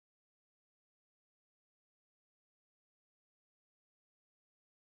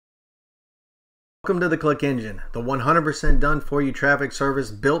Welcome to the Click Engine, the 100% done for you traffic service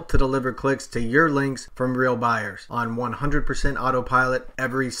built to deliver clicks to your links from real buyers on 100% autopilot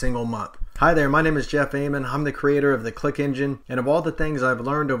every single month. Hi there, my name is Jeff Amon. I'm the creator of the Click Engine, and of all the things I've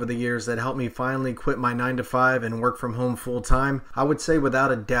learned over the years that helped me finally quit my 9-to-5 and work from home full time, I would say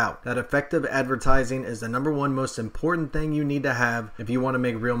without a doubt that effective advertising is the #1 most important thing you need to have if you want to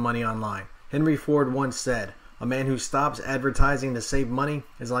make real money online. Henry Ford once said, "A man who stops advertising to save money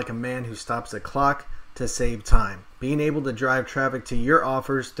is like a man who stops the clock to save time." Being able to drive traffic to your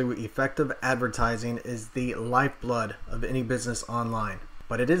offers through effective advertising is the lifeblood of any business online.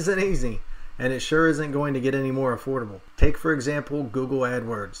 But it isn't easy, and it sure isn't going to get any more affordable. Take, for example, Google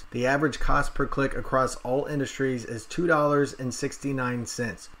AdWords. The average cost per click across all industries is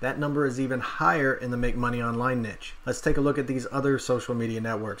 $2.69. That number is even higher in the make money online niche. Let's take a look at these other social media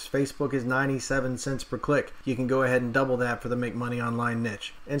networks. Facebook is 97 cents per click. You can go ahead and double that for the make money online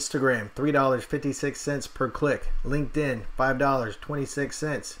niche. Instagram, $3.56 per click. LinkedIn,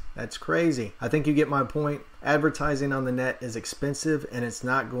 $5.26. That's crazy. I think you get my point. Advertising on the net is expensive and it's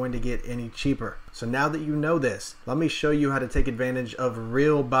not going to get any cheaper. So now that you know this, let me show you how to take advantage of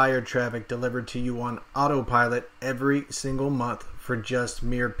real buyer traffic delivered to you on autopilot every single month for just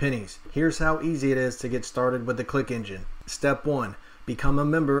mere pennies. Here's how easy it is to get started with the Click Engine. Step 1. Become a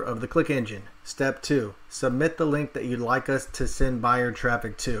member of the Click Engine. Step 2. Submit the link that you'd like us to send buyer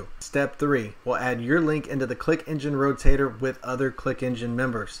traffic to. Step 3. We'll add your link into the Click Engine Rotator with other Click Engine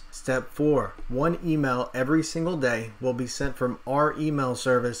members. Step 4. One email every single day will be sent from our email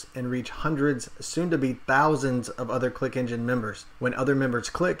service and reach hundreds, soon to be thousands of other Click Engine members. When other members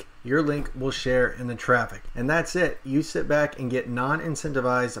click, your link will share in the traffic. And that's it. You sit back and get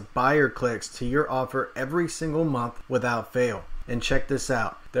non-incentivized buyer clicks to your offer every single month without fail. And check this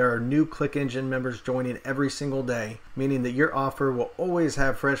out. There are new Click Engine members joining every single day, meaning that your offer will always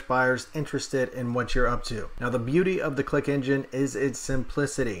have fresh buyers interested in what you're up to. Now, the beauty of the Click Engine is its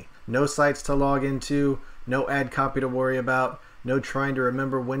simplicity. No sites to log into, no ad copy to worry about, no trying to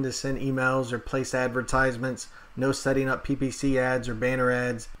remember when to send emails or place advertisements, no setting up PPC ads or banner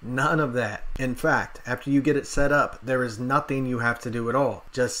ads, none of that. In fact, after you get it set up, there is nothing you have to do at all.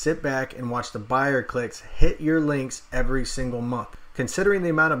 Just sit back and watch the buyer clicks hit your links every single month. Considering the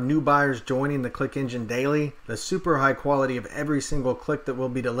amount of new buyers joining the Click Engine daily, the super high quality of every single click that will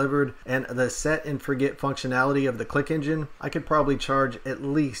be delivered, and the set and forget functionality of the Click Engine, I could probably charge at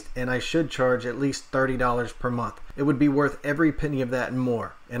least, and I should charge at least $30 per month. It would be worth every penny of that and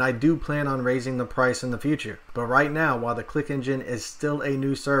more. And I do plan on raising the price in the future. But right now, while the Click Engine is still a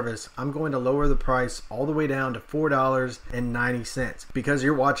new service, I'm going to lower the price all the way down to $4.90. Because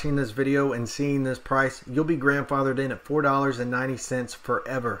you're watching this video and seeing this price, you'll be grandfathered in at $4.90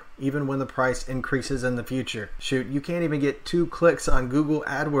 forever, even when the price increases in the future. Shoot, you can't even get 2 clicks on Google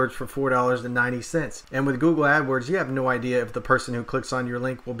AdWords for $4.90. And with Google AdWords, you have no idea if the person who clicks on your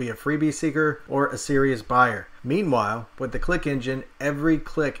link will be a freebie seeker or a serious buyer. Meanwhile, with the Click Engine, every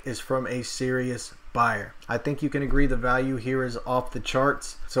click is from a serious buyer. I think you can agree the value here is off the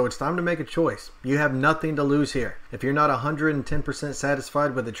charts, so it's time to make a choice. You have nothing to lose here. If you're not 110%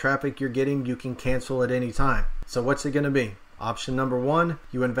 satisfied with the traffic you're getting, you can cancel at any time. So what's it going to be? Option number 1,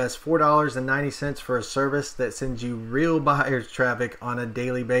 you invest $4.90 for a service that sends you real buyers traffic on a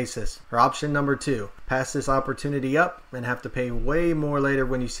daily basis. Or option number 2, pass this opportunity up and have to pay way more later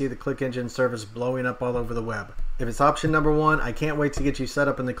when you see the Click Engine service blowing up all over the web. If it's option number 1, I can't wait to get you set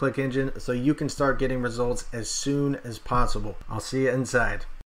up in the Click Engine so you can start getting results as soon as possible. I'll see you inside.